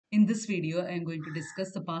In this video, I am going to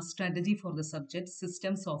discuss the past strategy for the subject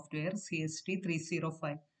System Software CST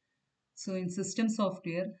 305. So in System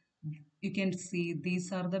Software, you can see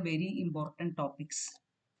these are the very important topics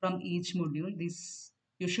from each module.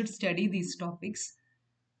 You should study these topics.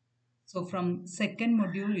 So from second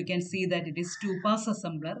module, you can see that it is 2-pass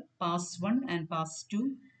assembler, pass 1 and pass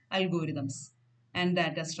 2 algorithms and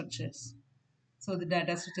data structures. So the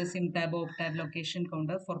data structures in tab, tab location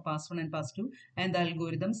counter for pass 1 and pass 2 and the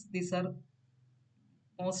algorithms. These are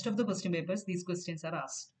most of the question papers, these questions are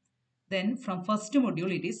asked. Then from first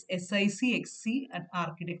module, it is SIC, XC, and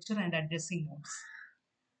architecture and addressing modes.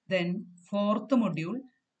 Then fourth module,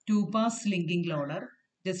 2-pass linking loader.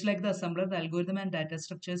 Just like the assembler, the algorithm and data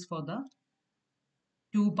structures for the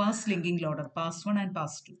 2-pass linking loader, pass 1 and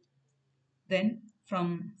pass 2. Then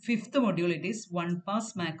from fifth module, it is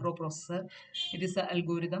 1-pass macro processor. It is the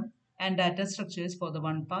algorithm and data structures for the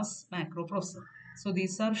 1-pass macro processor. So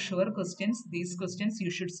these are sure questions. These questions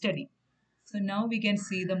you should study. So now we can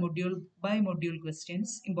see the module by module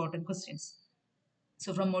questions, important questions.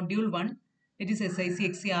 So from module 1, it is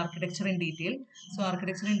SICXC architecture in detail. So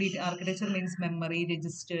architecture means memory,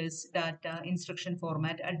 registers, data, instruction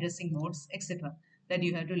format, addressing modes, etc. that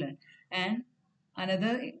you have to learn. And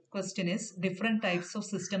another question is different types of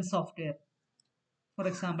system software. For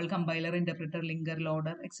example, compiler, interpreter, linker,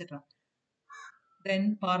 loader, etc.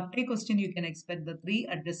 Then part A question you can expect the 3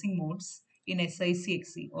 addressing modes in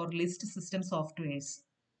SICXC or list system softwares.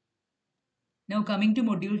 Now coming to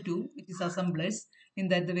module 2, which is assemblers, in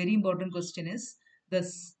that the very important question is the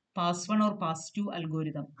pass 1 or pass 2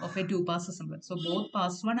 algorithm of a 2-pass assembler. So both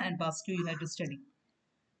pass 1 and pass 2 you have to study.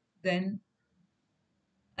 Then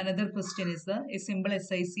another question is a simple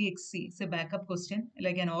SICXC. It's a backup question,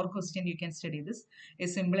 like an OR question you can study this. A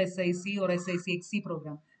simple SIC or SICXC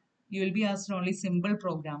program. You will be asked only simple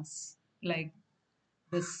programs like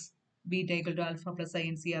this beta equal to alpha plus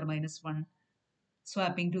INCR minus 1,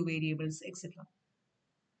 swapping two variables, etc.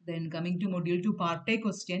 Then coming to module 2, part A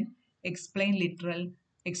question, explain literal,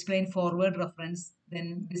 explain forward reference,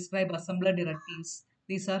 then describe assembler directives.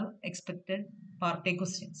 These are expected part A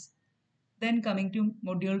questions. Then coming to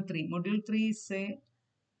module 3. Module 3 is a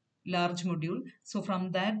large module. So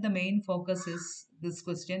from that, the main focus is this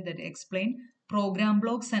question that explain program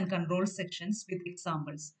blocks and control sections with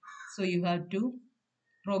examples. So you have to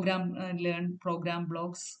learn program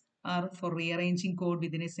blocks are for rearranging code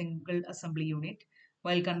within a single assembly unit,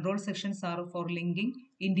 while control sections are for linking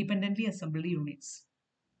independently assembled units.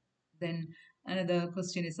 Then another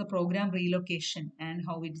question is the program relocation and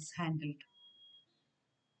how it is handled.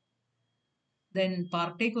 Then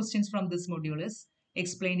part A questions from this module is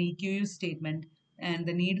explain EQU statement and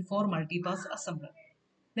the need for multipass assembler.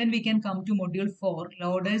 Then we can come to module 4,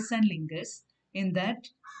 loaders and linkers. In that,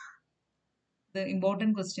 the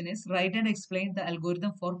important question is write and explain the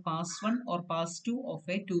algorithm for pass 1 or pass 2 of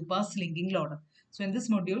a 2-pass linking loader. So in this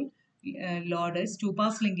module, loaders,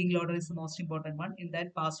 2-pass linking loader is the most important one. In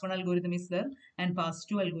that, pass 1 algorithm is there and pass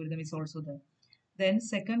 2 algorithm is also there. Then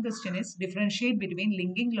second question is differentiate between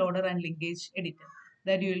linking loader and linkage editor.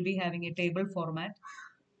 That you will be having a table format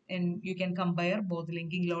and you can compare both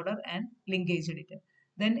linking loader and linkage editor.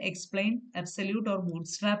 Then explain absolute or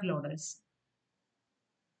bootstrap loaders.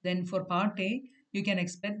 Then for part A, you can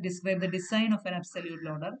describe the design of an absolute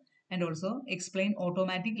loader and also explain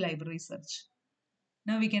automatic library search.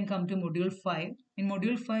 Now we can come to module 5. In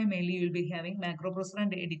module 5, mainly you will be having macro processor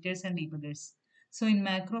and editors and debuggers. So in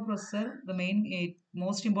macro processor, the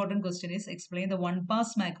most important question is explain the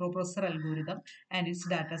 1-pass macro processor algorithm and its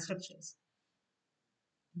data structures.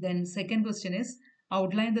 Then second question is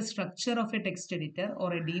outline the structure of a text editor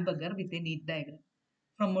or a debugger with a neat diagram.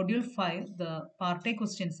 From module 5, the part A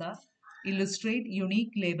questions are illustrate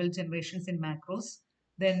unique label generations in macros,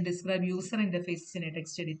 then describe user interfaces in a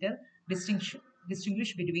text editor,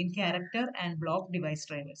 distinguish between character and block device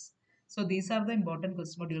drivers. So these are the important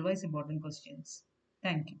module-wise important questions.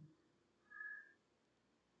 Thank you.